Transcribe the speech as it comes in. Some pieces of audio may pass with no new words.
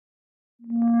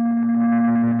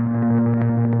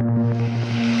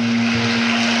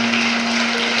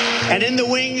And in the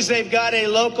wings, they've got a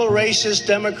local racist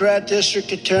Democrat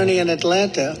district attorney in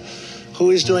Atlanta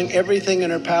who is doing everything in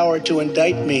her power to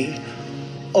indict me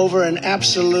over an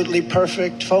absolutely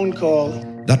perfect phone call.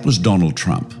 That was Donald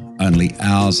Trump, only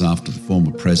hours after the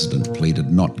former president pleaded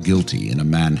not guilty in a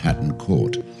Manhattan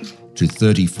court to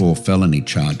 34 felony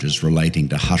charges relating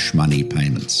to hush money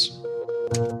payments.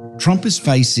 Trump is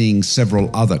facing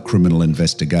several other criminal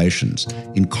investigations,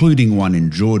 including one in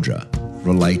Georgia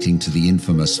relating to the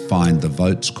infamous Find the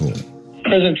Votes call.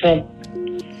 President Trump,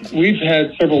 we've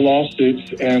had several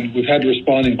lawsuits and we've had to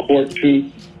respond in court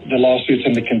to the lawsuits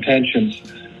and the contentions.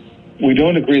 We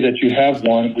don't agree that you have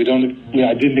one.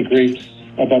 I didn't agree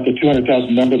about the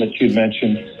 200,000 number that you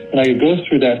mentioned. And I could go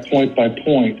through that point by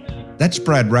point. That's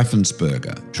Brad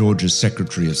Raffensperger, Georgia's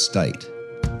Secretary of State.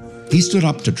 He stood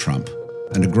up to Trump,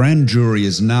 and a grand jury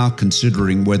is now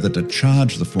considering whether to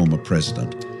charge the former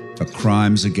president for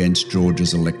crimes against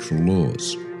Georgia's electoral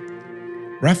laws.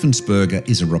 Raffensperger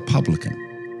is a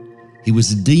Republican. He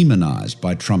was demonized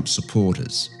by Trump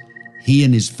supporters. He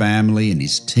and his family and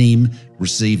his team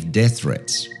received death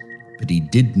threats, but he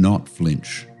did not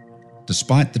flinch.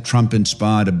 Despite the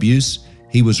Trump-inspired abuse,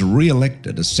 he was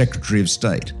re-elected as Secretary of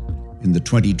State in the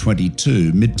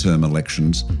 2022 midterm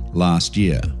elections last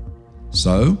year.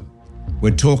 So,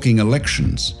 we're talking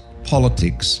elections,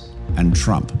 politics, and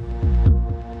Trump.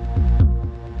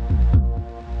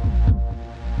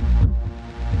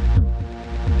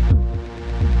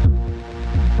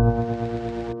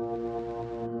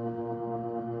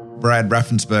 Brad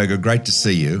Raffensperger, great to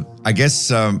see you. I guess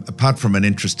apart from an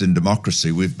interest in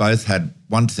democracy, we've both had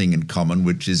one thing in common,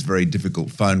 which is very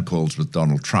difficult phone calls with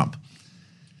Donald Trump.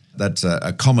 That's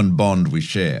a common bond we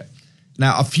share.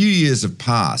 Now, a few years have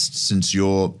passed since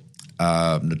your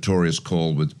notorious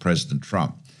call with President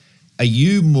Trump. Are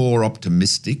you more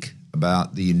optimistic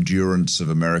about the endurance of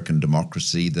American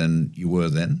democracy than you were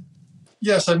then?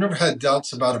 Yes, I've never had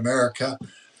doubts about America,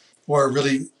 or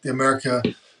really the America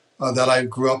that I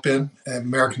grew up in,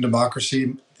 American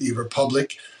democracy, the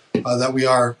republic that we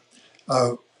are.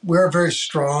 We're a very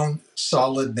strong,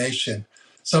 solid nation.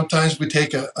 Sometimes we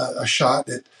take a shot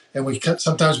at, and we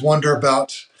sometimes wonder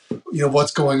about,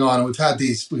 what's going on. And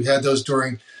we had those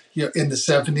during, in the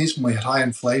 70s when we had high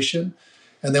inflation,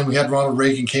 and then we had Ronald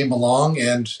Reagan came along,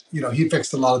 and he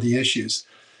fixed a lot of the issues.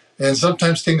 And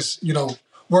sometimes things,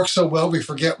 work so well we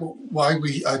forget why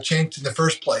we changed in the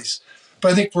first place.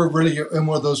 But I think we're really in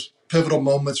one of those pivotal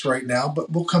moments right now,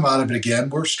 but we'll come out of it again.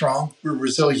 We're strong, we're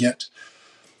resilient.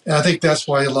 And I think that's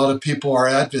why a lot of people, our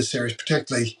adversaries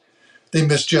particularly, they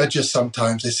misjudge us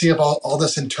sometimes. They see all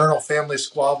this internal family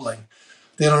squabbling.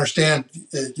 They don't understand,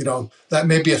 that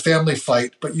may be a family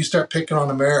fight, but you start picking on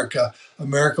America,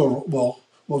 America will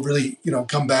really,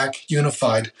 come back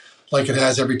unified like it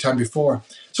has every time before.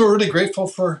 So we're really grateful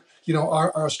for,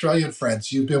 our Australian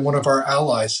friends. You've been one of our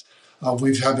allies.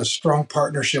 We've had a strong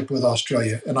partnership with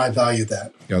Australia, and I value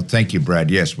that. Thank you,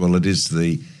 Brad. Yes, well, it is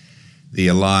the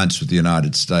alliance with the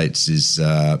United States is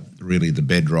really the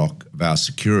bedrock of our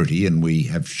security, and we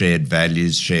have shared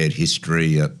values, shared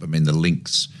history. The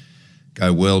links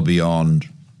go well beyond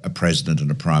a president and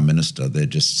a prime minister. They're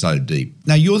just so deep.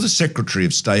 Now, you're the Secretary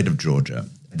of State of Georgia.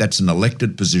 That's an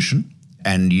elected position,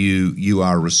 and you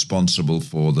are responsible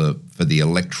for the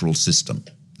electoral system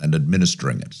and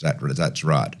administering it. That's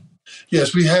right.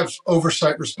 Yes, we have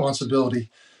oversight responsibility.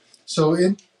 So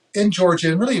in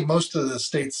Georgia, and really most of the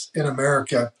states in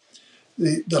America,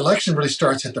 the election really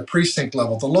starts at the precinct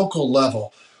level, the local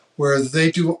level, where they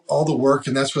do all the work,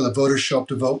 and that's where the voters show up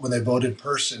to vote when they vote in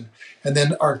person. And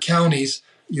then our counties,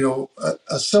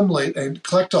 assimilate and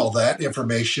collect all that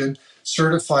information,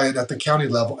 certify it at the county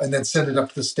level, and then send it up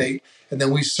to the state. And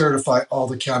then we certify all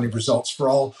the county results for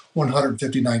all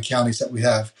 159 counties that we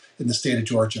have in the state of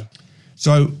Georgia.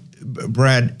 So,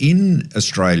 Brad, in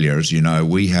Australia, as you know,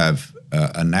 we have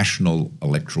a National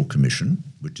Electoral Commission,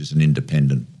 which is an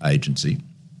independent agency.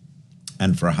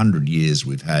 And for 100 years,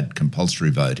 we've had compulsory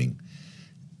voting,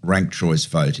 ranked choice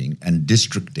voting, and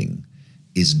districting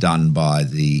is done by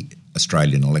the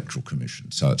Australian Electoral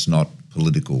Commission. So it's not a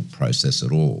political process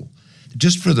at all.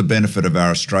 Just for the benefit of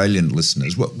our Australian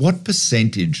listeners, what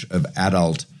percentage of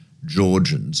adult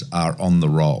Georgians are on the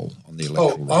roll, on the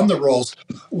electoral roll? On the rolls.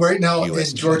 Right now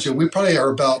in Georgia, we probably are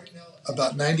about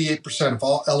 98% of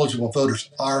all eligible voters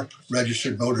are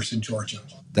registered voters in Georgia.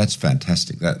 That's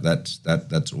fantastic.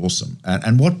 That's awesome.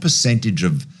 And what percentage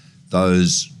of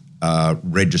those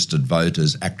registered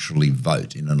voters actually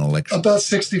vote in an election? About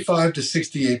 65 to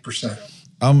 68%.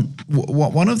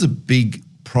 One of the big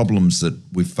problems that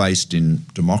we've faced in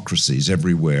democracies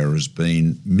everywhere has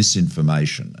been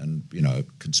misinformation, and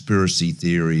conspiracy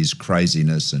theories,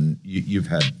 craziness, and you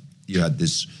had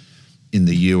this in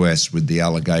the US with the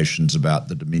allegations about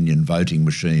the Dominion voting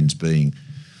machines being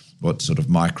what sort of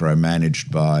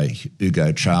micromanaged by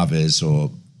Hugo Chavez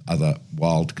or other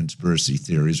wild conspiracy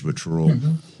theories, which were all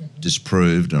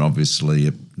disproved and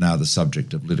obviously now the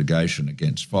subject of litigation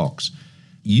against Fox.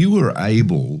 You were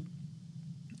able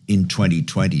in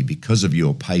 2020, because of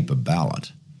your paper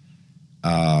ballot,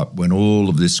 when all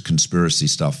of this conspiracy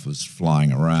stuff was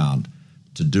flying around,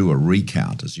 to do a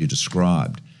recount, as you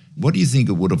described. What do you think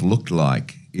it would have looked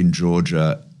like in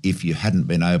Georgia if you hadn't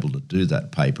been able to do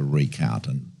that paper recount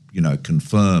and,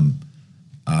 confirm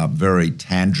very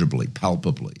tangibly,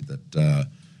 palpably that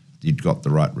you'd got the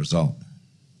right result?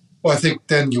 Well, I think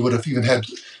then you would have even had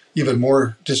even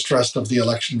more distrust of the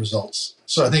election results.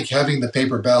 So I think having the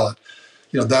paper ballot,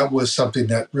 that was something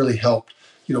that really helped,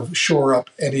 shore up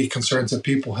any concerns that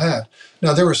people had.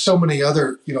 Now, there were so many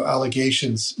other,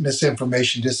 allegations,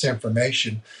 misinformation,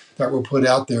 disinformation that were put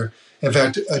out there. In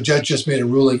fact, a judge just made a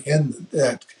ruling in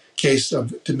that case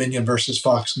of Dominion versus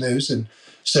Fox News and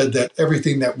said that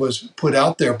everything that was put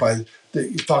out there by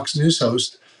the Fox News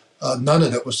host, none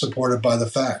of it was supported by the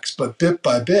facts. But bit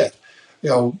by bit,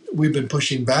 we've been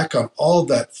pushing back on all of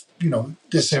that,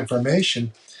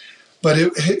 disinformation. But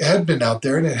it had been out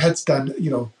there and it has done,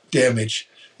 damage.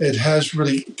 It has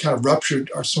really kind of ruptured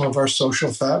some of our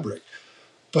social fabric.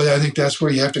 But I think that's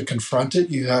where you have to confront it.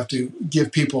 You have to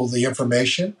give people the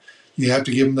information. You have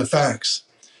to give them the facts.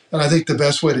 And I think the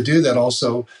best way to do that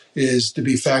also is to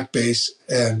be fact-based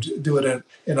and do it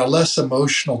in a less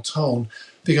emotional tone,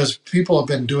 because people have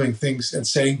been doing things and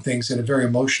saying things in a very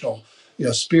emotional,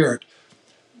 spirit,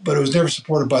 but it was never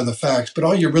supported by the facts. But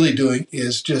all you're really doing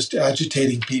is just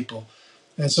agitating people.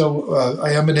 And so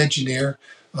I am an engineer.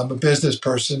 I'm a business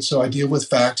person, so I deal with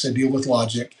facts, I deal with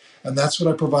logic, and that's what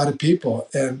I provided people.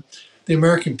 And the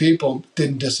American people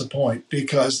didn't disappoint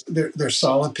because they're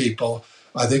solid people.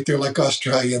 I think they're like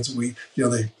Australians.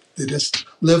 They just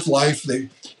live life. They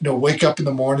wake up in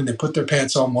the morning, they put their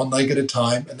pants on one leg at a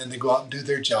time, and then they go out and do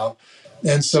their job.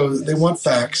 And so they want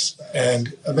facts,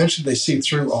 and eventually they see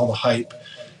through all the hype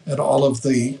and all of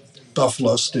the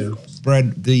buffalo stew.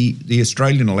 Brad, the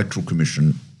Australian Electoral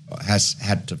Commission has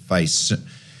had to face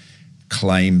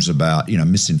claims about,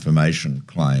 misinformation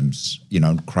claims,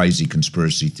 crazy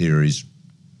conspiracy theories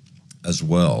as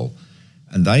well.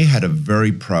 And they had a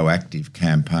very proactive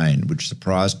campaign, which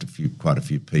surprised quite a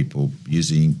few people,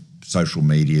 using social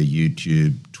media,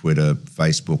 YouTube, Twitter,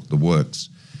 Facebook, the works,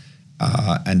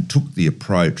 and took the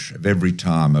approach of every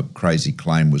time a crazy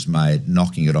claim was made,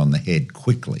 knocking it on the head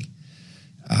quickly,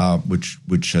 which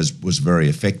was very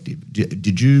effective.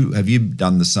 Have you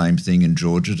done the same thing in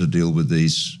Georgia to deal with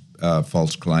these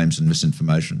false claims and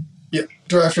misinformation? Yeah,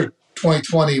 after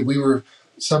 2020, we were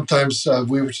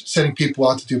sending people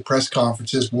out to do press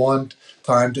conferences one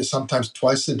time to sometimes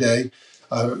twice a day,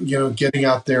 getting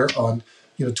out there on,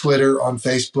 Twitter, on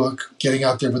Facebook, getting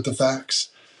out there with the facts.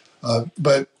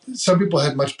 But some people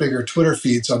had much bigger Twitter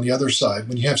feeds on the other side.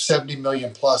 When you have 70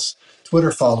 million plus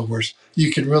Twitter followers,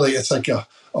 you can really, it's like a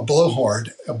bullhorn.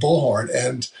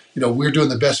 And, we're doing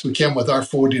the best we can with our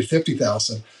 40 to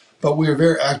 50,000. But we were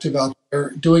very active out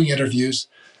there doing interviews.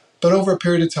 But over a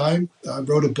period of time, I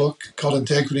wrote a book called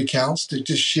Integrity Counts to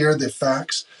just share the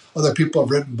facts. Other people have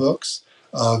written books.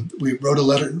 We wrote a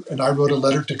letter, and I wrote a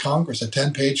letter to Congress, a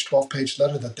 10-page, 12-page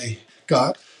letter that they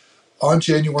got on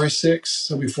January 6th.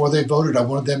 So before they voted, I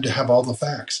wanted them to have all the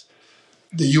facts.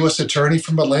 The U.S. attorney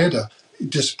from Atlanta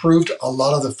disproved a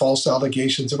lot of the false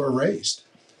allegations that were raised.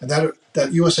 And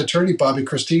that U.S. attorney, Bobby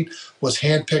Christine, was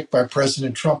handpicked by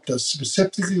President Trump to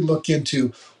specifically look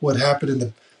into what happened in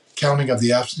the counting of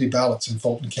the absentee ballots in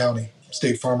Fulton County,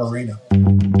 State Farm Arena.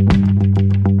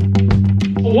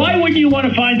 Why wouldn't you want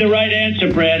to find the right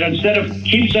answer, Brad, instead of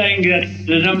keep saying that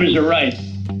the numbers are right?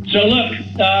 So look,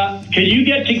 can you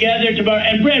get together tomorrow?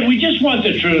 And Brad, we just want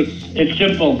the truth. It's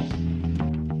simple.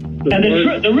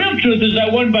 And the real truth is I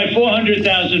won by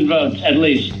 400,000 votes, at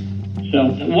least. So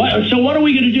what are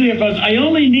we going to do here, folks? I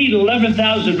only need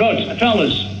 11,000 votes.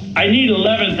 Fellas, I need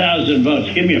 11,000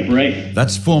 votes. Give me a break.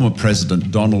 That's former President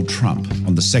Donald Trump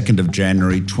on the 2nd of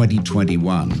January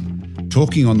 2021,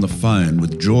 talking on the phone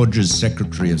with Georgia's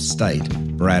Secretary of State,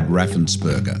 Brad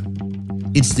Raffensperger.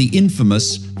 It's the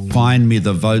infamous "find me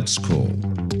the votes" call,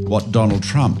 what Donald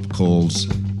Trump calls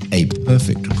a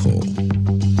perfect call.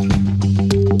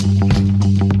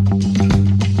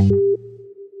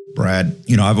 Brad,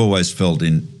 I've always felt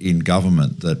in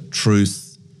government that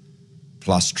truth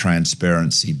plus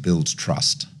transparency builds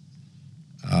trust.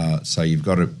 So you've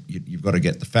got to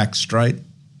get the facts straight.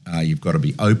 You've got to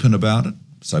be open about it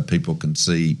so people can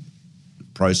see,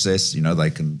 process, they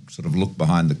can sort of look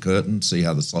behind the curtain, see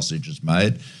how the sausage is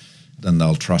made, then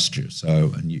they'll trust you.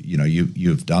 So, and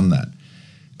you've done that.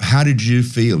 How did you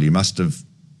feel? You must have,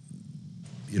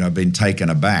 been taken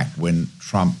aback when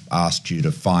Trump asked you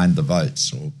to find the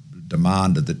votes, or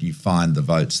demanded that you find the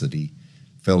votes that he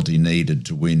felt he needed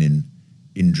to win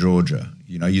in Georgia.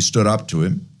 You stood up to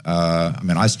him.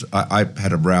 I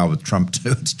had a row with Trump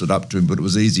too and stood up to him, but it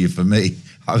was easier for me.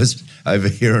 I was over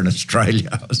here in Australia.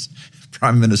 I was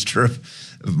Prime Minister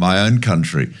of my own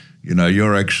country.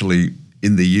 You're actually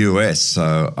in the US,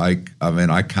 so I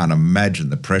can't imagine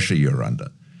the pressure you're under.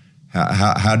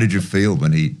 How did you feel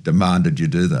when he demanded you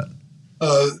do that?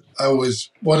 I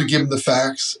want to give him the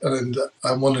facts, and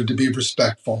I wanted to be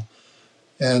respectful.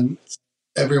 And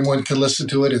everyone can listen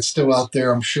to it. It's still out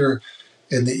there, I'm sure,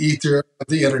 in the ether of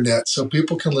the internet, so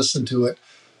people can listen to it.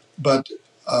 But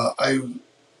I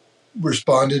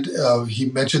responded. He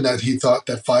mentioned that he thought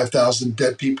that 5,000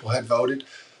 dead people had voted.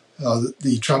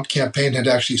 The Trump campaign had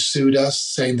actually sued us,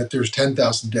 saying that there's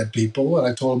 10,000 dead people, and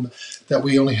I told him that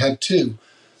we only had 2.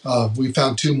 We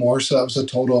found 2 more, so that was a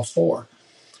total of 4.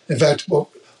 In fact,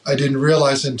 I didn't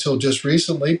realize until just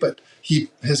recently, but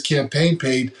his campaign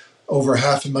paid over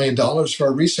 $500,000 for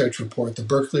a research report, the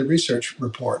Berkeley Research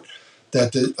Report,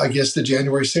 that I guess the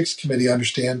January 6th committee, I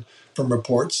understand from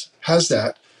reports, has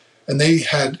that. And they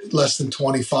had less than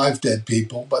 25 dead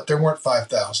people, but there weren't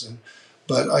 5,000.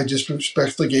 But I just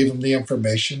respectfully gave him the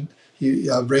information. He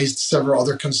raised several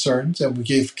other concerns, and we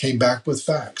came back with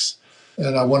facts.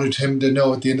 And I wanted him to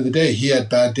know at the end of the day he had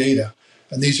bad data.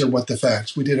 And these are what the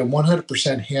facts. We did a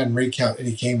 100% hand recount, and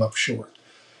he came up short.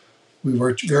 We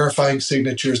were verifying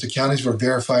signatures. The counties were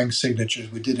verifying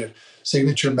signatures. We did a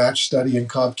signature match study in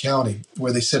Cobb County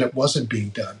where they said it wasn't being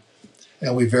done.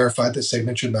 And we verified that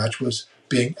signature match was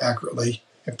being accurately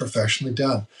and professionally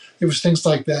done. It was things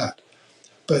like that.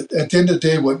 But at the end of the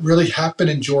day, what really happened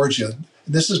in Georgia,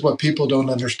 and this is what people don't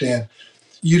understand,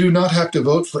 you do not have to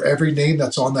vote for every name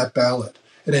that's on that ballot.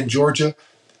 And in Georgia,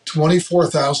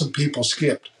 24,000 people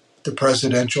skipped the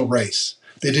presidential race.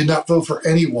 They did not vote for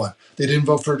anyone. They didn't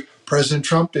vote for President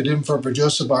Trump. They didn't vote for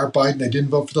Joseph R. Biden. They didn't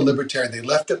vote for the Libertarian. They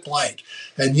left it blank.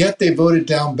 And yet they voted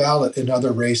down ballot in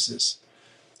other races.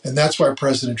 And that's why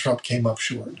President Trump came up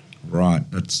short. Right.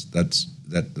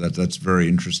 That's very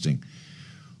interesting.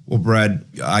 Well, Brad,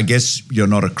 I guess you're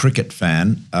not a cricket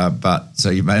fan, but so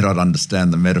you may not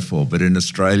understand the metaphor, but in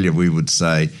Australia we would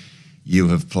say you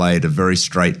have played a very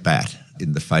straight bat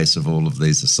in the face of all of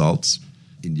these assaults.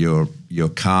 In your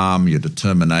calm, your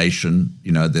determination,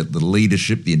 the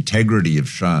leadership, the integrity you've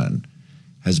shown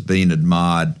has been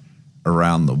admired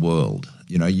around the world.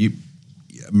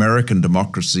 American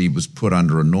democracy was put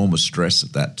under enormous stress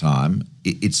at that time.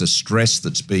 It's a stress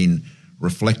that's been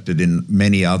reflected in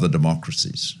many other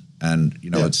democracies. And,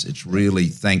 it's really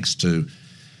thanks to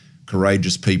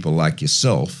courageous people like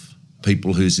yourself,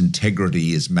 people whose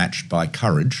integrity is matched by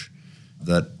courage,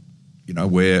 that,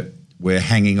 we're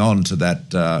hanging on to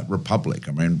that republic.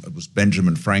 I mean, it was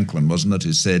Benjamin Franklin, wasn't it,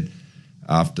 who said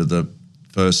after the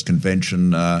first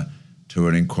convention to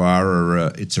an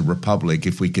inquirer, it's a republic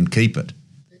if we can keep it.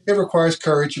 It requires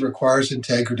courage. It requires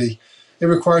integrity. It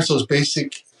requires those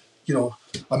basic,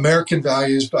 American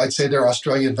values, but I'd say they're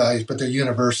Australian values, but they're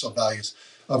universal values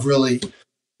of really,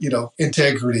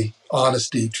 integrity,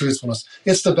 honesty, truthfulness.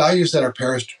 It's the values that our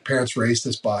parents raised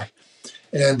us by.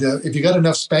 And if you got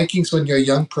enough spankings when you're a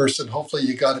young person, hopefully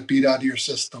you got it beat out of your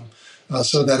system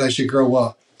so that as you grow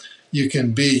up, you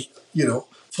can be,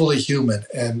 fully human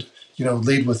and,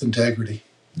 lead with integrity.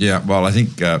 Yeah, well, I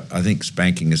think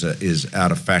spanking is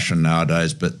out of fashion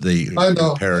nowadays, but I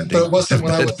know, parenting, but it wasn't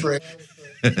when I was raised.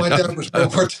 My dad was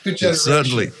World War II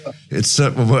generation. It's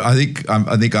certainly.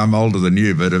 I think I'm older than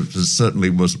you, but it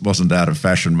certainly wasn't out of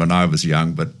fashion when I was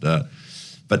young.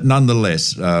 But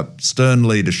nonetheless, stern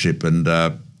leadership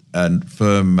and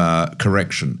firm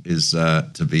correction is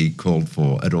to be called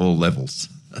for at all levels.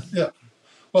 Yeah,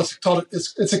 well,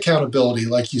 it's accountability,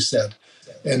 like you said,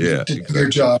 and exactly. Your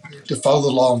job to follow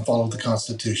the law and follow the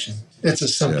Constitution. It's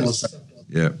as simple as that.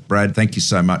 Yeah, Brad, thank you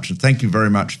so much, and thank you very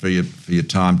much for your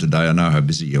time today. I know how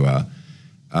busy you are,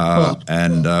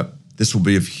 and this will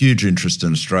be of huge interest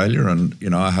in Australia,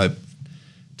 and I hope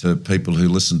to people who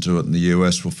listen to it in the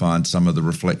US will find some of the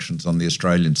reflections on the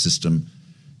Australian system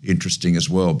interesting as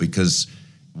well, because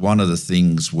one of the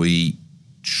things we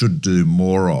should do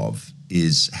more of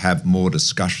is have more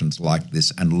discussions like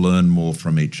this and learn more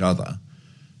from each other,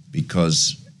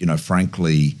 because,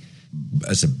 frankly,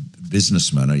 as a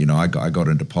businessman, I got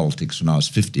into politics when I was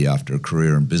 50 after a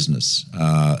career in business.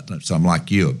 So I'm like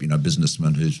you, a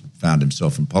businessman who's found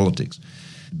himself in politics.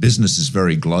 Business is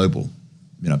very global.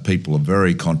 people are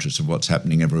very conscious of what's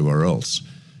happening everywhere else,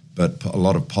 but a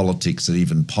lot of politics and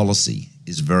even policy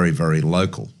is very, very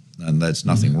local, and there's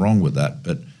nothing wrong with that.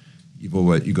 But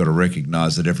you've got to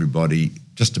recognise that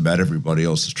just about everybody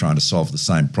else is trying to solve the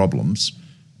same problems,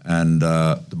 and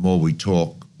the more we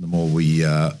talk, the more we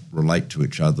relate to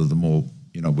each other, the more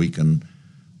we can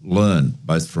learn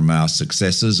both from our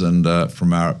successes and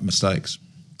from our mistakes.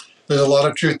 There's a lot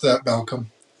of truth to that,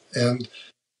 Malcolm, and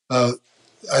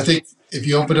I think if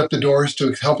you open up the doors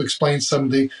to help explain some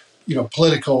of the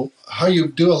political, how you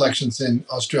do elections in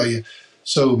Australia.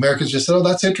 So Americans just said, oh,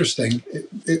 that's interesting.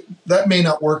 That may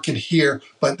not work in here,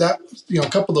 but that, a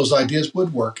couple of those ideas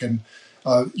would work. And,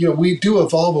 we do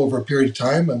evolve over a period of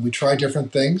time, and we try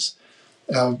different things.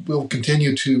 We'll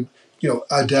continue to,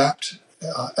 adapt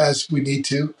as we need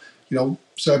to,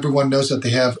 so everyone knows that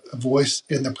they have a voice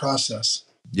in the process.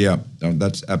 Yeah,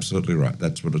 that's absolutely right.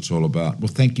 That's what it's all about. Well,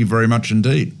 thank you very much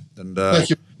indeed. And thank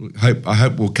you. I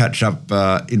hope we'll catch up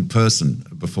in person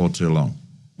before too long.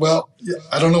 Well,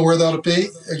 I don't know where that'll be,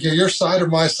 your side or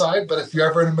my side, but if you're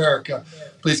ever in America,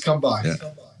 please come by. Yeah,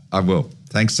 I will.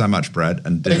 Thanks so much, Brad,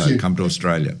 and come to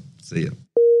Australia. See you.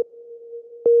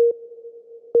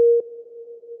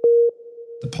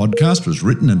 The podcast was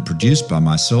written and produced by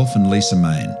myself and Lisa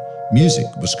Main. Music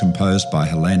was composed by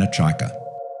Helena Chaika.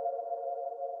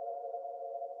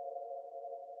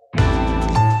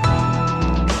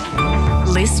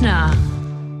 Listener.